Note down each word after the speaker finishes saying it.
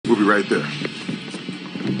be right there.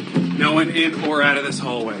 No one in or out of this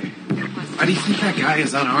hallway. Why do you think that guy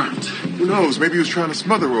is unarmed? Who knows? Maybe he was trying to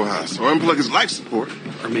smother Rojas or unplug his life support.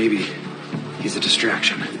 Or maybe he's a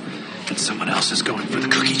distraction. And someone else is going for the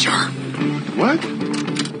cookie jar. What?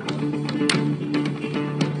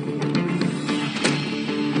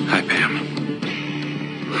 Hi, Pam.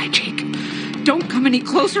 Hi, Jake. Don't come any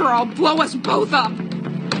closer or I'll blow us both up.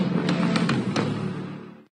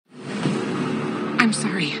 I'm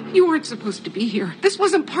sorry. You weren't supposed to be here. This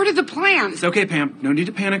wasn't part of the plan. It's okay, Pam. No need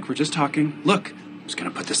to panic. We're just talking. Look, I'm just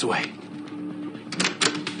gonna put this away.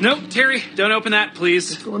 No, Terry, don't open that,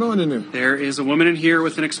 please. What's going on in there? There is a woman in here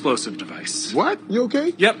with an explosive device. What? You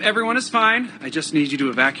okay? Yep, everyone is fine. I just need you to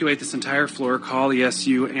evacuate this entire floor, call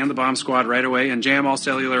ESU and the bomb squad right away, and jam all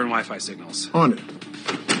cellular and Wi-Fi signals. On it.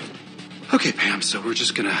 Okay, Pam, so we're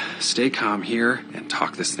just gonna stay calm here and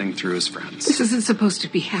talk this thing through as friends. This isn't supposed to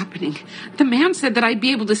be happening. The man said that I'd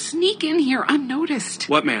be able to sneak in here unnoticed.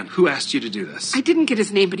 What man? Who asked you to do this? I didn't get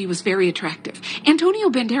his name, but he was very attractive. Antonio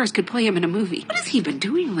Banderas could play him in a movie. What has he been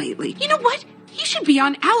doing lately? You know what? He should be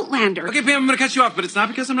on Outlander. Okay, Pam, I'm gonna cut you off, but it's not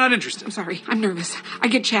because I'm not interested. I'm sorry. I'm nervous. I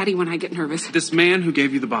get chatty when I get nervous. This man who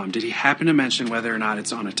gave you the bomb, did he happen to mention whether or not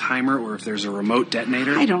it's on a timer or if there's a remote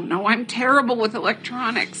detonator? I don't know. I'm terrible with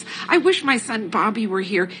electronics. I wish my son Bobby were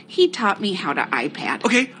here. He taught me how to iPad.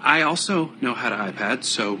 Okay, I also know how to iPad,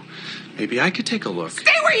 so maybe I could take a look.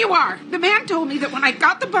 Stay where you are! The man told me that when I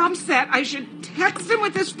got the bomb set, I should text him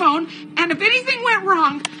with his phone, and if anything went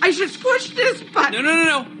wrong, I should push this button.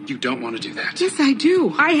 No. You don't want to do that. Yes, I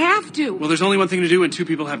do. I have to. Well, there's only one thing to do when two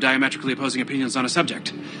people have diametrically opposing opinions on a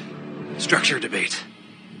subject. Structure a debate.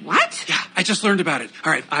 What? Yeah, I just learned about it.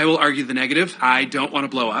 All right, I will argue the negative. I don't want to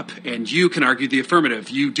blow up. And you can argue the affirmative.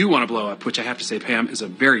 You do want to blow up, which I have to say, Pam, is a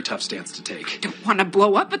very tough stance to take. I don't want to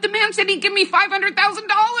blow up, but the man said he'd give me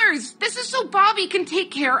 $500,000. This is so Bobby can take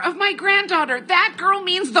care of my granddaughter. That girl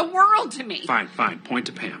means the world to me. Fine. Point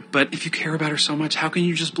to Pam. But if you care about her so much, how can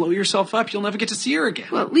you just blow yourself up? You'll never get to see her again.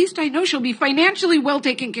 Well, at least I know she'll be financially well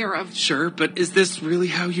taken care of. Sure, but is this really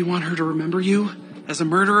how you want her to remember you? As a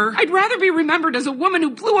murderer? I'd rather be remembered as a woman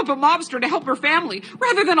who blew up a mobster to help her family,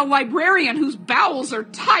 rather than a librarian whose bowels are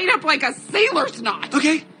tied up like a sailor's knot.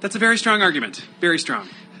 Okay, that's a very strong argument. Very strong.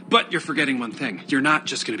 But you're forgetting one thing. You're not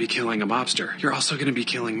just going to be killing a mobster. You're also going to be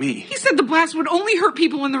killing me. He said the blast would only hurt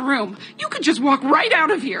people in the room. You could just walk right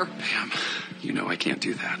out of here. Pam, you know I can't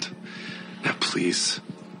do that. Now, please,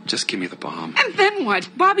 just give me the bomb. And then what?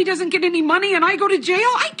 Bobby doesn't get any money and I go to jail?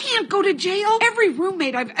 I can't go to jail. Every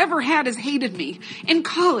roommate I've ever had has hated me. In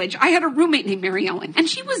college, I had a roommate named Mary Ellen, and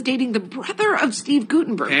she was dating the brother of Steve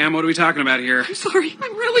Gutenberg. Pam, what are we talking about here? I'm sorry.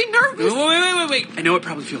 I'm really nervous. Wait. I know it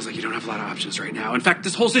probably feels like you don't have a lot of options right now. In fact,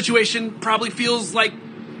 this whole situation probably feels like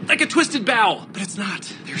a twisted bowel. But it's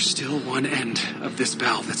not. There's still one end of this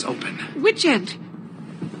bell that's open. Which end?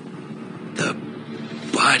 The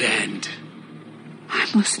butt end. I'm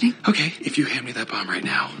listening. Okay, if you hand me that bomb right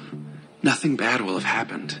now, nothing bad will have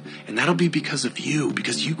happened. And that'll be because of you,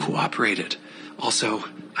 because you cooperated. Also,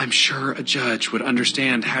 I'm sure a judge would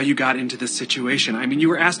understand how you got into this situation. I mean, you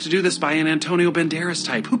were asked to do this by an Antonio Banderas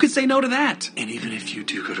type. Who could say no to that? And even if you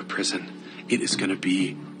do go to prison, it is going to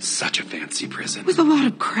be such a fancy prison. With a lot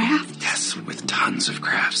of crafts? Yes, with tons of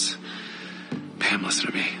crafts. Pam, listen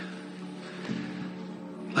to me.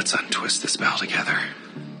 Let's untwist this bell together.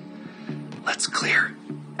 Let's clear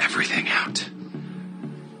everything out.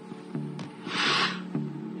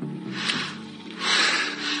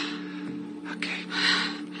 Okay.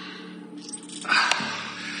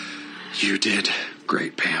 You did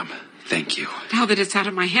great, Pam. Thank you. Now that it's out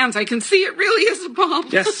of my hands, I can see it really is a bomb.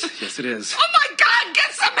 Yes, it is. Oh my God,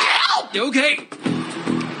 get some help! Okay.